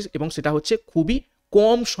রয়েছে, এবং সেটা হচ্ছে খুবই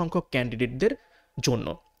কম সংখ্যক ক্যান্ডিডেটদের জন্য,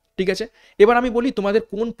 ঠিক আছে। এবার আমি বলি তোমাদের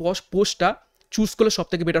কোন পোস্টটা চুজ করলে সব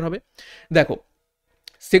থেকে বেটার হবে। দেখো,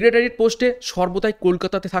 সেক্রেটারিয়েট পোস্টে সর্বদাই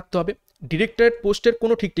কলকাতাতে থাকতে হবে। ডিরেক্টরেট পোস্টের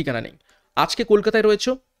কোনো ঠিক ঠিকানা নেই, আজকে কলকাতায়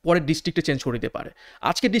রয়েছে, পরে ডিস্ট্রিক্টে চেঞ্জ করে দিতে পারে,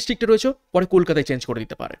 আজকে ডিস্ট্রিক্টে রয়েছে, পরে কলকাতায় চেঞ্জ করে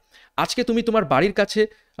দিতে পারে। আজকে তুমি তোমার বাড়ির কাছে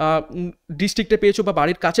ডিস্ট্রিক্টে পেয়েছো বা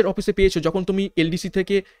বাড়ির কাছের অফিসে পেয়েছো, যখন তুমি এলডিসি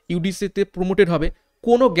থেকে ইউডিসিতে প্রমোটেড হবে,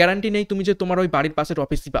 কোনো গ্যারান্টি নেই তুমি যে তোমার ওই বাড়ির পাশের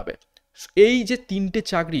অফিসই পাবে। এই যে 3টে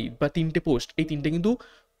চাকরি বা 3টে পোস্ট, এই 3টে কিন্তু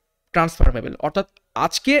ট্রান্সফারমেবল, অর্থাৎ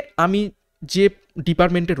আজকে আমি যে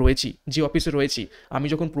ডিপার্টমেন্টে রয়েছি, যে অফিসে রয়েছি, আমি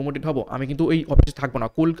যখন প্রমোটেড হব আমি কিন্তু ওই অফিসে থাকবো না।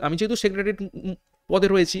 আমি যেহেতু সেক্রেটারি পদে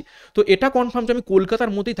রয়েছি, তো এটা কনফার্ম যে আমি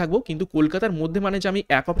কলকাতার মধ্যেই থাকবো, কিন্তু কলকাতার মধ্যে মানে যে আমি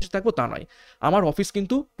এক অফিসে থাকবো তা নয়। আমার অফিস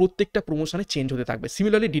কিন্তু প্রত্যেকটা প্রমোশনে চেঞ্জ হতে থাকবে।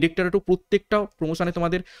 সিমিলারলি ডিরেক্টরেটও প্রত্যেকটা প্রমোশনে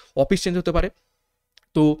তোমাদের অফিস চেঞ্জ হতে পারে।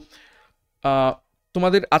 তো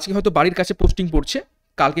তোমাদের আজকে হয়তো বাড়ির কাছে পোস্টিং পড়ছে,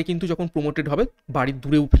 কালকে কিন্তু যখন প্রমোটেড হবে বাড়ির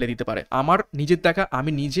দূরেও ফেলে দিতে পারে। আমার নিজের দেখা,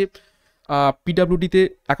 আমি নিজে পিডাব্লিউডিতে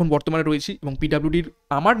এখন বর্তমানে রয়েছি এবং পিডাব্লিউডির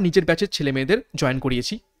আমার নিজের ব্যাচের ছেলে মেয়েদের জয়েন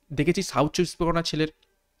করিয়েছি। দেখেছি সাউথ চব্বিশ পরগনার ছেলের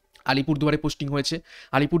আলিপুরদুয়ারে পোস্টিং হয়েছে,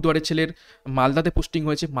 আলিপুরদুয়ারের ছেলের মালদাতে পোস্টিং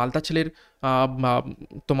হয়েছে, মালদা ছেলের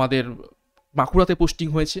তোমাদের বাঁকুড়াতে পোস্টিং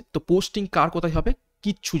হয়েছে। তো পোস্টিং কার কোথায় হবে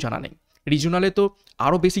কিচ্ছু জানা নেই। রিজনালে তো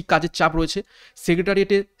আরও বেশি কাজের চাপ রয়েছে।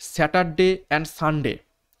 সেক্রেটারিয়েটে স্যাটারডে অ্যান্ড সানডে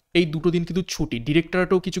এই দুটো দিন কিন্তু ছুটি।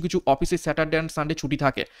 ডিরেক্টরেটেও কিছু কিছু অফিসে স্যাটারডে অ্যান্ড সানডে ছুটি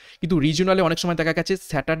থাকে, কিন্তু রিজিওনালে অনেক সময় দেখা গেছে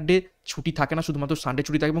স্যাটারডে ছুটি থাকে না, শুধুমাত্র সানডে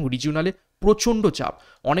ছুটি থাকে এবং রিজিওনালে প্রচণ্ড চাপ,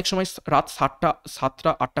 অনেক সময় রাত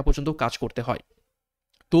 7টা 8টা পর্যন্ত কাজ করতে হয়।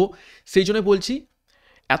 তো সেই জন্য বলছি,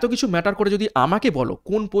 এত কিছু ম্যাটার করে যদি আমাকে বলো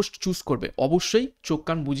কোন পোস্ট চুজ করবে, অবশ্যই চোখ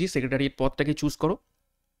কান বুঝিয়ে সেক্রেটারিয়েট পদটাকে চুজ করো।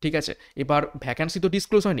 ঠিক আছে, এবার ভ্যাকান্সি তো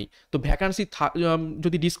ডিসক্লোজ হয়নি, তো ভ্যাকান্সি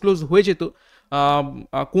যদি ডিসক্লোজ হয়ে যেত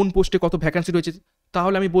কোন পোস্টে কত ভ্যাকান্সি রয়েছে,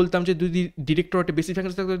 তাহলে আমি বলতাম যে যদি ডিরেক্টরেটে বেশি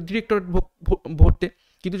ভ্যাকান্সি থাকতো ডিরেক্টরেট ভরতে।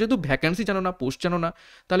 কিন্তু যেহেতু ভ্যাকান্সি জানো না, পোস্ট জানো না,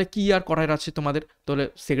 তাহলে কি আর করার আছে তোমাদের, তাহলে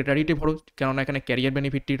সেক্রেটারিয়েটে ভরো, কেননা এখানে ক্যারিয়ার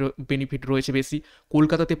বেনিফিট রয়েছে বেশি,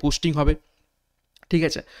 কলকাতাতে পোস্টিং হবে। ঠিক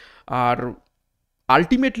আছে, আর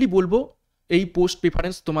আলটিমেটলি বলবো এই পোস্ট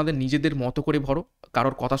প্রেফারেন্স তোমাদের নিজেদের মতো করে ভরো,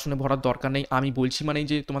 কারোর কথা শুনে ভরার দরকার নেই। আমি বলছি মানে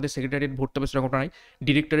যে তোমাদের সেক্রেটারিয়েট ভরতে হবে সেরকমটা নয়।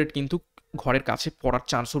 ডিরেক্টরেট কিন্তু ঘরের কাছে পড়ার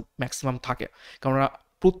চান্সও ম্যাক্সিমাম থাকে, কেননা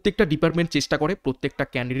প্রত্যেকটা ডিপার্টমেন্ট চেষ্টা করে প্রত্যেকটা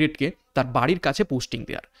ক্যান্ডিডেটকে তার বাড়ির কাছে পোস্টিং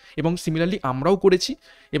দেওয়ার, এবং সিমিলারলি আমরাও করেছি।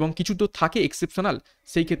 এবং কিছু তো থাকে এক্সেপশনাল,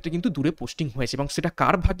 সেই ক্ষেত্রে কিন্তু দূরে পোস্টিং হয়েছে, এবং সেটা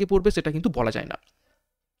কার ভাগ্যে পড়বে সেটা কিন্তু বলা যায় না।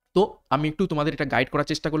 তো আমি একটু তোমাদের এটা গাইড করার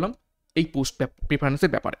চেষ্টা করলাম এই পোস্ট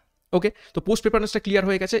প্রেফারেন্সের ব্যাপারে। ওকে, তো পোস্ট প্রেফারেন্সটা ক্লিয়ার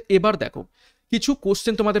হয়ে গেছে। এবার দেখো কিছু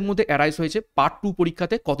কোশ্চেন তোমাদের মধ্যে অ্যারাইজ হয়েছে, পার্ট 2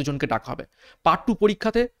 পরীক্ষাতে কতজনকে ডাকা হবে। পার্ট 2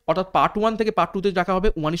 পরীক্ষাতে অর্থাৎ পার্ট 1 থেকে পার্ট 2তে ডাকা হবে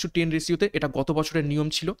 1:10 রেশিওতে, এটা গত বছরের নিয়ম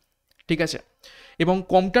ছিল। ঠিক আছে, এবং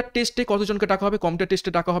কম্পিউটার টেস্টে কতজনকে ডাকা হবে, কম্পিউটার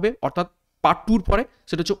টেস্টে ডাকা হবে অর্থাৎ পার্ট 2 পরে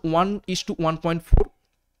সেটা হচ্ছে 1:1.4।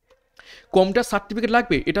 কম্পিউটার সার্টিফিকেট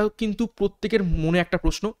লাগবে, এটা কিন্তু প্রত্যেকের মনে একটা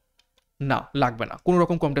প্রশ্ন। না, লাগবে না, কোনো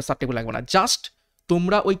রকম কম্পিউটার সার্টিফিকেট লাগবে না। জাস্ট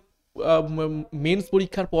তোমরা ওই মেন্স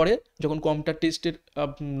পরীক্ষার পরে যখন কম্পিউটার টেস্টের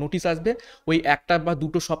নোটিশ আসবে, ওই 1 বা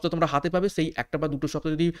 2 সপ্তাহ তোমরা হাতে পাবে। সেই 1 বা 2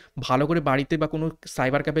 সপ্তাহ যদি ভালো করে বাড়িতে বা কোনো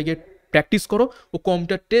সাইবার ক্যাফে গিয়ে প্র্যাকটিস করো, ও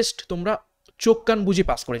কম্পিউটার টেস্ট তোমরা চোখ কান বুঝে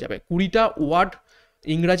পাস করে যাবে। 20টা ওয়ার্ড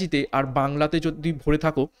ইংরাজিতে আর বাংলাতে যদি ভরে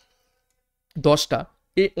থাকো 10টা,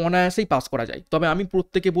 অনায়াসেই পাস করা যায়। তবে আমি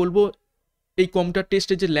প্রত্যেকে বলবো এই কম্পিউটার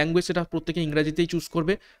টেস্টের যে ল্যাঙ্গুয়েজ সেটা প্রত্যেকে ইংরাজিতেই চুজ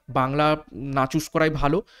করবে, বাংলা না চুজ করাই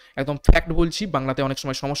ভালো। একদম ফ্যাক্ট বলছি, বাংলাতে অনেক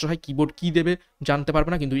সময় সমস্যা হয়, কিবোর্ড কী দেবে জানতে পারবে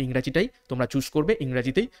না, কিন্তু ইংরাজিটাই তোমরা চুজ করবে,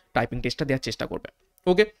 ইংরাজিতেই টাইপিং টেস্টটা দেওয়ার চেষ্টা করবে।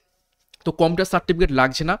 ওকে, তো কম্পিউটার সার্টিফিকেট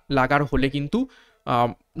লাগছে না, লাগার হলে কিন্তু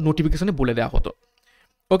নোটিফিকেশনে বলে দেওয়া হতো।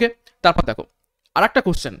 ওকে, তারপর দেখো আর একটা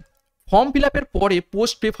কোশ্চেন, ফর্ম ফিল আপের পরে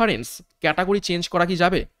পোস্ট প্রেফারেন্স ক্যাটাগরি চেঞ্জ করা কি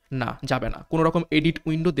যাবে? না, যাবে না। কোনো রকম এডিট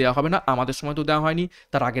উইন্ডো দেওয়া হবে না, আমাদের সময় তো দেওয়া হয়নি,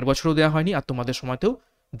 তার আগের বছরও দেওয়া হয়নি, আর তোমাদের সময়তেও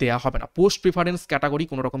দেওয়া হবে না। পোস্ট প্রেফারেন্স ক্যাটাগরি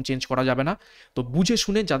কোনো রকম চেঞ্জ করা যাবে না। তো বুঝে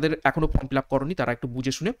শুনে, যাদের এখনও ফর্ম ফিল আপ করোনি তারা একটু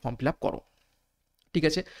বুঝে শুনে ফর্ম ফিল আপ করো। ঠিক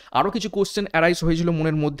আছে, আরও কিছু কোশ্চেন অ্যারাইজ হয়েছিল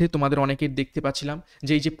মনের মধ্যে, তোমাদের অনেকের দেখতে পাচ্ছিলাম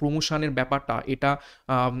যে এই যে প্রমোশনের ব্যাপারটা, এটা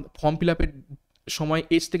ফর্ম ফিল আপের সময়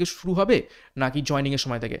এজ থেকে শুরু হবে নাকি জয়নিংয়ের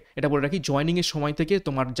সময় থেকে। এটা বলে রাখি, জয়নিংয়ের সময় থেকে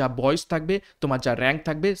তোমার যা বয়স থাকবে, তোমার যা র্যাঙ্ক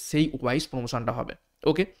থাকবে, সেই ওয়াইজ প্রমোশনটা হবে।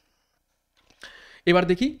 ওকে, এবার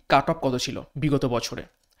দেখি কাট অফ কত ছিল বিগত বছরে।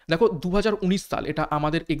 দেখো 2019 সাল, এটা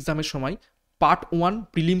আমাদের এক্সামের সময় পার্ট 1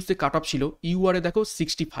 প্রিলিমসে কাট অফ ছিল ইউআরে দেখো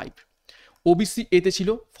 65, ওবিসি এতে ছিল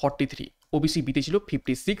 43, ওবিসি বিতে ছিল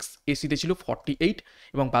 56, এসিতে ছিল 48,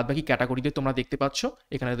 এবং বাদবাকি ক্যাটাগরিতে তোমরা দেখতে পাচ্ছ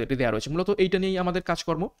এখানে দেওয়া রয়েছে। মূলত এইটা নিয়েই আমাদের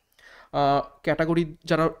কাজকর্ম। ক্যাটাগরি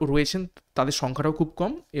যারা রয়েছেন তাদের সংখ্যাটাও খুব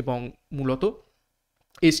কম, এবং মূলত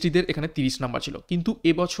এসটিদের এখানে 30 নাম্বার ছিল। কিন্তু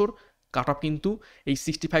এবছর কাট অফ কিন্তু এই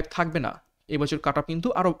 65 থাকবে না, এবছর কাট অফ কিন্তু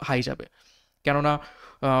আরও হাই যাবে, কেননা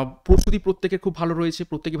প্রস্তুতি প্রত্যেকের খুব ভালো রয়েছে,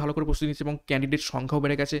 প্রত্যেকে ভালো করে প্রস্তুতি নিচ্ছে, এবং ক্যান্ডিডেট সংখ্যাও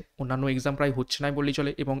বেড়ে গেছে। অন্যান্য এক্সাম প্রায় হচ্ছে না বললেই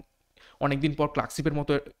চলে, এবং অনেকদিন পর ক্লার্কশিপের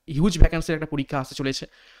মতো হিউজ ভ্যাকেন্সির একটা পরীক্ষা আসতে চলেছে।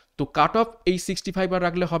 তো কাট অফ এই 65 আর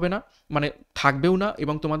রাখলে হবে না, মানে থাকবেও না,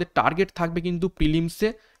 এবং তোমাদের টার্গেট থাকবে কিন্তু প্রিলিমসে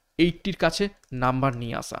 80-র কাছে নাম্বার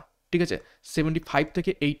নিয়ে আসা। ঠিক আছে, 75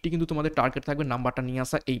 থেকে 80 কিন্তু তোমাদের টার্গেট থাকবে নাম্বারটা নিয়ে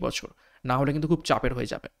আসা এই বছর, না হলে কিন্তু খুব চাপের হয়ে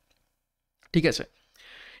যাবে। ঠিক আছে,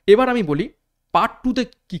 এবার আমি বলি পার্ট 2তে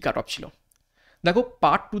কী কাট অফ ছিল। দেখো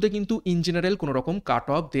পার্ট টুতে কিন্তু ইন জেনারেল কোনো রকম কাট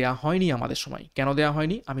অফ দেওয়া হয়নি আমাদের সময়। কেন দেওয়া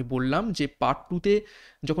হয়নি আমি বললাম যে পার্ট টুতে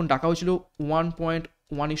যখন ডাকা হয়েছিল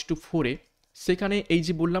 1.1:4, সেখানে এই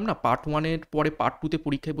যে বললাম না পার্ট ওয়ানের পরে পার্ট টুতে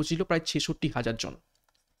পরীক্ষায় বসেছিল প্রায় 66,000 জন।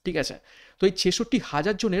 ঠিক আছে, তো এই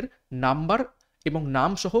 66,000 জনের নাম্বার এবং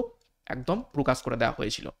নাম সহ একদম প্রকাশ করে দেওয়া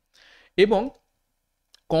হয়েছিল এবং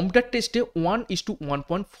কম্পিউটার টেস্টে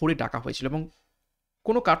 1:1.4 ডাকা হয়েছিল এবং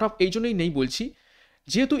কোনো কাট অফ এই জন্যই নেই বলছি,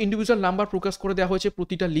 যেহেতু ইন্ডিভিজুয়াল নাম্বার প্রকাশ করে দেওয়া হয়েছে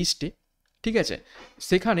প্রতিটা লিস্টে। ঠিক আছে,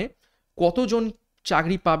 সেখানে কতজন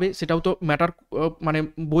চাকরি পাবে সেটাও তো ম্যাটার মানে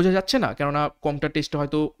বোঝা যাচ্ছে না, কেননা কম্পিউটার টেস্টে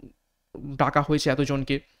হয়তো ডাকা হয়েছে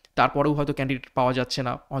এতজনকে, তারপরেও হয়তো ক্যান্ডিডেট পাওয়া যাচ্ছে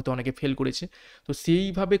না, হয়তো অনেকে ফেল করেছে। তো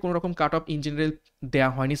সেইভাবে কোনো রকম কাট অফ ইন জেনারেল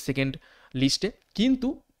দেওয়া হয়নি সেকেন্ড লিস্টে, কিন্তু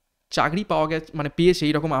চাকরি পাওয়া গেছে মানে পেয়েছে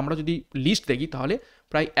এইরকম আমরা যদি লিস্ট দেখি তাহলে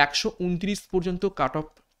প্রায় 129 পর্যন্ত কাট অফ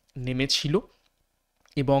নেমেছিল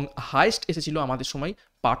এবং হাইস্ট এসেছিল আমাদের সময়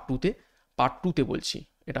পার্ট টুতে বলছি,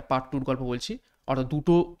 এটা পার্ট টুর গল্প বলছি, অর্থাৎ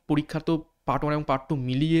দুটো পরীক্ষা তো পার্ট ওয়ান এবং পার্ট টু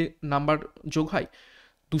মিলিয়ে নাম্বার যোগ হয়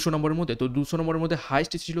 200 নম্বরের মধ্যে। তো 200 নম্বরের মধ্যে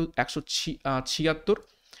হাইস্ট ছিল 176,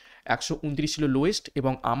 129 ছিল লোয়েস্ট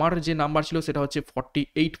এবং আমার যে নাম্বার ছিল সেটা হচ্ছে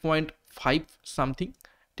 48.5 সামথিং।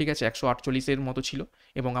 ঠিক আছে, 148-এর মতো ছিল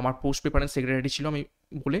এবং আমার পোস্ট প্রেফারেন্স সেক্রেটারি ছিল, আমি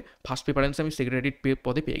বলে ফার্স্ট প্রেফারেন্স আমি সেক্রেটারি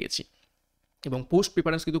পদে পেয়ে গেছি। এবং পোস্ট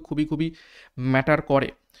প্রেফারেন্স কিন্তু খুবই খুবই ম্যাটার করে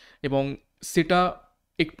এবং সেটা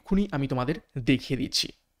এক্ষুনি আমি তোমাদের দেখিয়ে দিচ্ছি।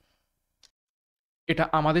 এটা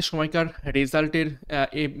আমাদের সময়কার রেজাল্টের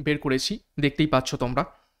বের করেছি, দেখতেই পাচ্ছ তোমরা।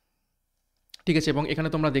 ঠিক আছে, এবং এখানে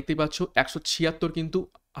তোমরা দেখতেই পাচ্ছ 176 কিন্তু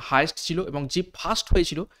হায়েস্ট ছিল এবং যে ফার্স্ট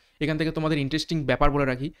হয়েছিল, এখান থেকে তোমাদের ইন্টারেস্টিং ব্যাপার বলে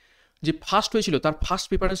রাখি, যে ফার্স্ট হয়েছিল তার ফার্স্ট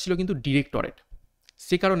প্রেফারেন্স ছিল কিন্তু ডিরেক্টরেট,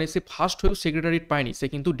 সে কারণে সে ফার্স্ট হয়েও সেক্রেটারিয়েট পায়নি, সে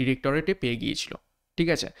কিন্তু ডিরেক্টরেটে পেয়ে গিয়েছিল। ঠিক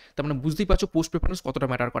আছে, তার মানে বুঝতেই পারছো পোস্ট প্রেফারেন্স কতটা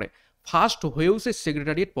ম্যাটার করে। ফার্স্ট হয়েও সে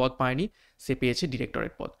সেক্রেটারিয়েট পদ পায়নি, সে পেয়েছে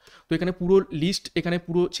ডিরেক্টরেট পদ। তো এখানে পুরো লিস্ট, এখানে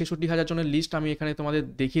পুরো 66,000 জনের লিস্ট আমি এখানে তোমাদের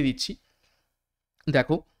দেখিয়ে দিচ্ছি।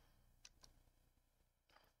 দেখো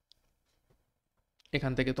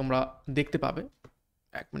এখান থেকে তোমরা দেখতে পাবে,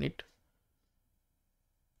 1 মিনিট।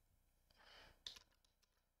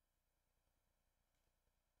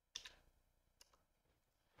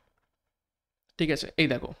 ঠিক আছে, এই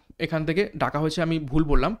দেখো এখান থেকে ডাকা হয়েছে, আমি ভুল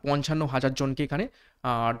বললাম, 55,000 জনকে এখানে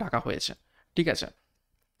ডাকা হয়েছে। ঠিক আছে,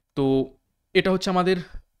 তো এটা হচ্ছে আমাদের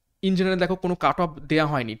ইন জেনারেল, দেখো কোনো কাট অফ দেওয়া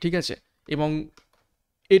হয়নি। ঠিক আছে, এবং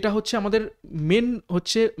এটা হচ্ছে আমাদের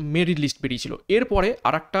মেরিট লিস্ট বেরিয়েছিল। এরপরে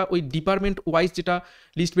আর একটা ওই ডিপার্টমেন্ট ওয়াইজ যেটা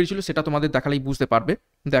লিস্ট বেরিয়েছিল সেটা তোমাদের দেখালেই বুঝতে পারবে।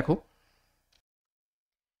 দেখো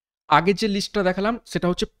আগের যে লিস্টটা দেখালাম সেটা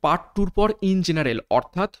হচ্ছে পার্ট টুর পর ইন জেনারেল,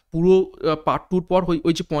 অর্থাৎ পুরো পার্ট টুর পর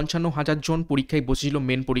ওই যে 55,000 জন পরীক্ষায় বসেছিল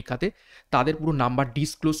মেন পরীক্ষাতে, তাদের পুরো নাম্বার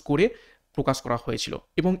ডিসক্লোজ করে প্রকাশ করা হয়েছিল।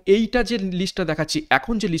 এবং এইটা যে লিস্টটা দেখাচ্ছি,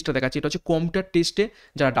 এখন যে লিস্টটা দেখাচ্ছি, এটা হচ্ছে কম্পিউটার টেস্টে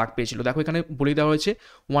যারা ডাক পেয়েছিল। দেখো এখানে বলে দেওয়া হয়েছে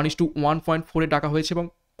 1:1.4 ডাকা হয়েছে এবং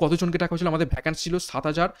কতজনকে ডাকা হয়েছিল, আমাদের ভ্যাকান্সি ছিল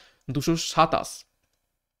 7,227।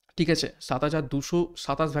 ঠিক আছে,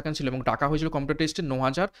 7,227 ভ্যাকান্সি ছিল এবং ডাকা হয়েছিল কম্পিউটার টেস্টে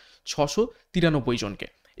 9,693 জনকে।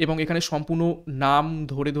 এবং এখানে সম্পূর্ণ নাম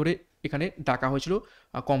ধরে ধরে এখানে ডাকা হয়েছিল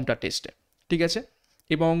কম্পিউটার টেস্টে। ঠিক আছে,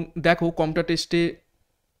 এবং দেখো কম্পিউটার টেস্টে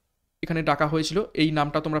এখানে ডাকা হয়েছিল, এই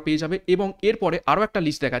নামটা তোমরা পেয়ে যাবে। এবং এরপরে আরও একটা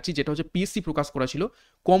লিস্ট দেখাচ্ছি, যেটা হচ্ছে পিএসসি প্রকাশ করা ছিল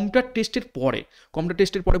কম্পিউটার টেস্টের পরে। কম্পিউটার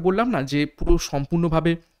টেস্টের পরে বললাম না যে পুরো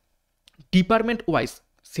সম্পূর্ণভাবে ডিপার্টমেন্ট ওয়াইজ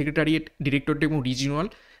সেক্রেটারিয়েট, ডিরেক্টরেট এবং রিজিওনাল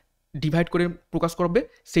ডিভাইড করে প্রকাশ করবে,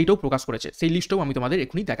 সেইটাও প্রকাশ করেছে। সেই লিস্টটাও আমি তোমাদের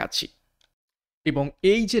এখনই দেখাচ্ছি। এবং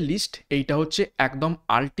এই যে লিস্ট, এইটা হচ্ছে একদম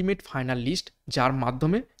আলটিমেট ফাইনাল লিস্ট, যার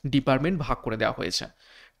মাধ্যমে ডিপার্টমেন্ট ভাগ করে দেওয়া হয়েছে।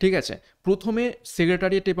 ঠিক আছে, প্রথমে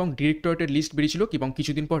সেক্রেটারিয়েট এবং ডিরেক্টরেটের লিস্ট বেরিয়েছিল এবং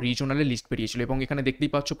কিছুদিন পর রিজনালের লিস্ট বেরিয়েছিল। এবং এখানে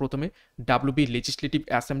দেখতেই পাচ্ছ প্রথমে ডাব্লিউবি লেজিসলেটিভ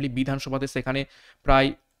অ্যাসেম্বলি বিধানসভাতে সেখানে প্রায়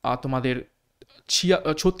তোমাদের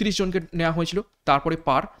 36 জনকে নেওয়া হয়েছিল। তারপরে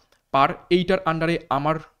পার এইটার আন্ডারে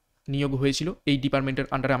আমার নিয়োগ হয়েছিল, এই ডিপার্টমেন্টের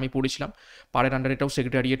আন্ডারে আমি পড়েছিলাম, পারের আন্ডারে এটাও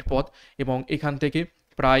সেক্রেটারিয়েট পদ। এবং এখান থেকে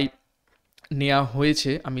প্রায় নেওয়া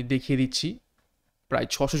হয়েছে, আমি দেখিয়ে দিচ্ছি, প্রায়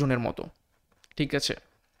 600 জনের মতো। ঠিক আছে,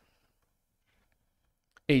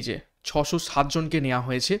 এই যে 607 জনকে নেওয়া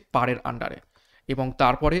হয়েছে পারের আন্ডারে। এবং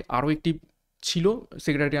তারপরে আরও একটি ছিল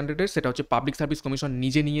সেক্রেটারি আন্ডারে, সেটা হচ্ছে পাবলিক সার্ভিস কমিশন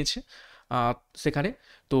নিজে নিয়েছে সেখানে।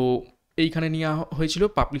 তো এইখানে নেওয়া হয়েছিল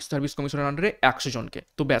পাবলিক সার্ভিস কমিশনের আন্ডারে 100 জনকে।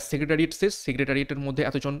 তো ব্যাস, সেক্রেটারিয়েট শেষ, সেক্রেটারিয়েটের মধ্যে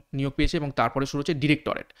এতজন নিয়োগ পেয়েছে। এবং তারপরে শুরু হচ্ছে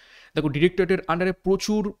ডিরেক্টরেট। দেখো ডিরেক্টরেটের আন্ডারে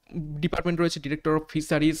প্রচুর ডিপার্টমেন্ট রয়েছে, ডিরেক্টর অফ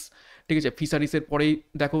ফিশারিজ। ঠিক আছে, ফিশারিজের পরেই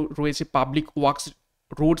দেখো রয়েছে পাবলিক ওয়ার্কস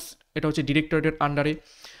রোডস, এটা হচ্ছে ডিরেক্টরেটের আন্ডারে।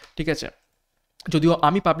 ঠিক আছে, যদিও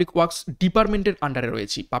আমি পাবলিক ওয়ার্কস ডিপার্টমেন্টের আন্ডারে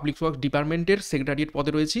রয়েছি, পাবলিক ওয়ার্কস ডিপার্টমেন্টের সেক্রেটারিয়েট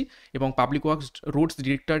পদে রয়েছি এবং পাবলিক ওয়ার্কস রোডস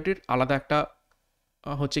ডিরেক্টরেটের আলাদা একটা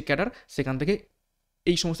হচ্ছে ক্যাডার, সেখান থেকে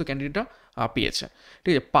এই সমস্ত ক্যান্ডিডেটরা পেয়েছে।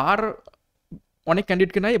 ঠিক আছে, পার অনেক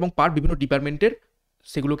ক্যান্ডিডেটকে নেয় এবং পার বিভিন্ন ডিপার্টমেন্টের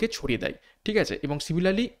সেগুলোকে ছড়িয়ে দেয়, ঠিক আছে। এবং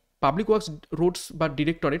সিমিলারলি পাবলিক ওয়ার্কস রোডস বা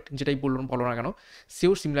ডিরেক্টরেট যেটাই বলো না কেন,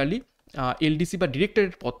 সেও সিমিলারলি এলডিসি বা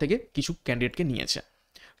ডিরেক্টরেট পদ থেকে কিছু ক্যান্ডিডেটকে নিয়েছে।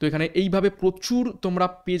 তো এখানে এইভাবে প্রচুর তোমরা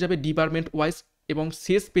পেয়ে যাবে ডিপার্টমেন্ট ওয়াইজ। এবং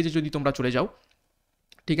শেষ পেজে যদি তোমরা চলে যাও,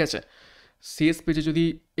 ঠিক আছে, শেষ পেজে যদি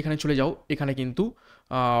এখানে চলে যাও, এখানে কিন্তু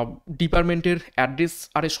ডিপার্টমেন্টের অ্যাড্রেস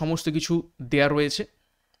আর সমস্ত কিছু দেয়া রয়েছে।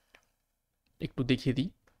 একটু দেখিয়ে দিই,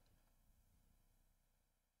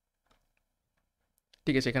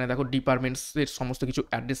 ঠিক আছে। এখানে দেখো ডিপার্টমেন্টসের সমস্ত কিছু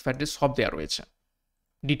অ্যাড্রেস ফ্যাড্রেস সব দেওয়া রয়েছে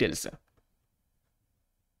ডিটেলসে।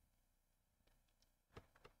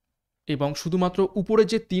 এবং শুধুমাত্র উপরে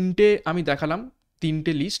যে তিনটে আমি দেখালাম,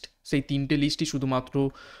 তিনটে লিস্ট, সেই তিনটে লিস্টই শুধুমাত্র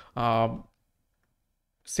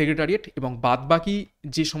সেক্রেটারিয়েট, এবং বাদবাকি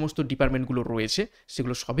যে সমস্ত ডিপার্টমেন্টগুলো রয়েছে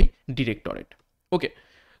সেগুলো সবই ডিরেক্টরেট। ওকে,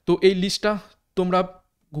 তো এই লিস্টটা তোমরা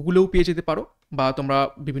গুগলেও পেয়ে যেতে পারো বা তোমরা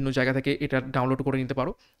বিভিন্ন জায়গা থেকে এটা ডাউনলোড করে নিতে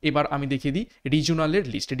পারো। এবার আমি দেখিয়ে দিই রিজনালের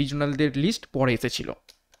লিস্ট। রিজনালদের লিস্ট পরে এসেছিল,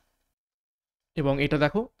 এবং এটা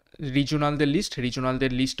দেখো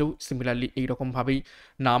রিজনালদের লিস্টেও সিমিলারলি এইরকমভাবেই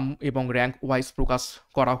নাম এবং র্যাঙ্ক ওয়াইজ প্রকাশ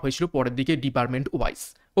করা হয়েছিল, পরের দিকে ডিপার্টমেন্ট ওয়াইজ।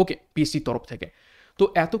 ওকে, পিএসসির তরফ থেকে। তো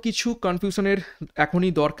এত কিছু কনফিউশনের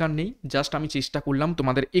এখনই দরকার নেই, জাস্ট আমি চেষ্টা করলাম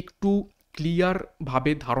তোমাদের একটু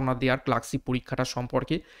ক্লিয়ারভাবে ধারণা দেওয়ার ক্লার্কশিপ পরীক্ষাটা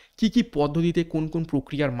সম্পর্কে, কি কি পদ্ধতিতে কোন কোন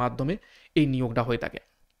প্রক্রিয়ার মাধ্যমে এই নিয়োগটা হয়ে থাকে।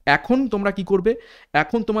 এখন তোমরা কি করবে,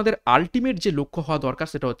 এখন তোমাদের আলটিমেট যে লক্ষ্য হওয়া দরকার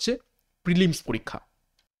সেটা হচ্ছে প্রিলিমস পরীক্ষা।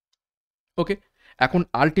 ওকে, এখন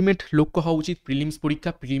আলটিমেট লক্ষ্য হওয়া উচিত প্রিলিমস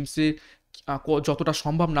পরীক্ষা। প্রিলিমসে যতটা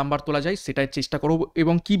সম্ভব নাম্বার তোলা যায় সেটাই চেষ্টা করো,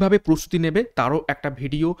 এবং কিভাবে প্রস্তুতি নেবে তারও একটা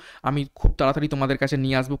ভিডিও আমি খুব তাড়াতাড়ি তোমাদের কাছে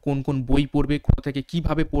নিয়ে আসবো। কোন কোন বই পড়বে, কোথা থেকে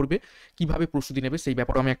কিভাবে পড়বে, কিভাবে প্রস্তুতি নেবে, সেই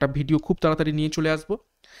ব্যাপারে আমি একটা ভিডিও খুব তাড়াতাড়ি নিয়ে চলে আসবো।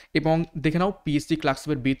 এবং দেখে নাও পিএসসি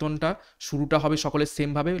ক্লার্কশিপের বেতনটা শুরুটা হবে সকলের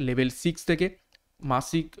সেমভাবে লেভেল 6 থেকে।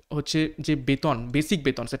 মাসিক হচ্ছে যে বেতন, বেসিক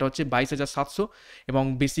বেতন, সেটা হচ্ছে 22,700, এবং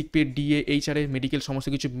basic pay, DA, HRA, medical সমস্ত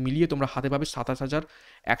কিছু মিলিয়ে তোমরা হাতে পাবে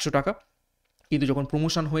 27,100 টাকা। কিন্তু যখন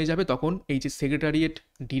প্রমোশন হয়ে যাবে তখন এই যে সেক্রেটারিয়েট,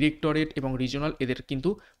 ডিরেক্টরেট এবং রিজনাল, এদের কিন্তু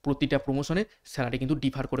প্রতিটা প্রমোশনে স্যালারি কিন্তু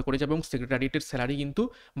ডিফার করে করে যাবে, এবং সেক্রেটারিয়েটের স্যালারি কিন্তু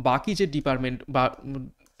বাকি যে ডিপার্টমেন্ট বা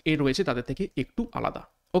এ রয়েছে তাদের থেকে একটু আলাদা।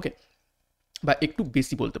 ওকে, বা একটু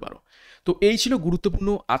বেশি বলতে পারো। তো এই ছিল গুরুত্বপূর্ণ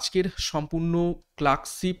আজকের সম্পূর্ণ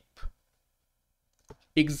ক্লার্কশিপ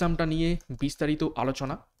এক্সামটা নিয়ে বিস্তারিত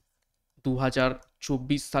আলোচনা।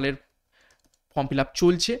 2024 সালের ফর্ম ফিল আপ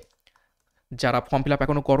চলছে। যারা ফর্ম ফিল আপ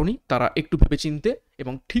এখনও করনি তারা একটু ভেবেচিন্তে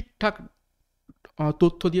এবং ঠিকঠাক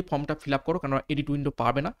তথ্য দিয়ে ফর্মটা ফিল আপ করো, কারণ এডিট উইন্ডো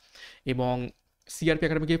পাবে না। এবং সিআরপি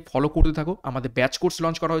একাডেমিকে ফলো করতে থাকো। আমাদের ব্যাচ কোর্স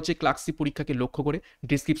লঞ্চ করা হয়েছে ক্লার্কশিপ পরীক্ষাকে লক্ষ্য করে,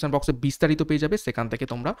 ডিসক্রিপশন বক্সে বিস্তারিত পেয়ে যাবে, সেখান থেকে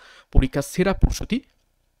তোমরা পরীক্ষার সেরা প্রস্তুতি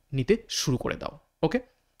নিতে শুরু করে দাও। ওকে,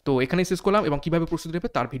 তো এখানেই শেষ করলাম, এবং কীভাবে প্রস্তুতি নেবে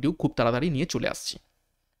তার ভিডিও খুব তাড়াতাড়ি নিয়ে চলে আসছি।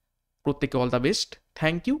 প্রত্যেককে all the best,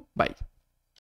 thank you, by.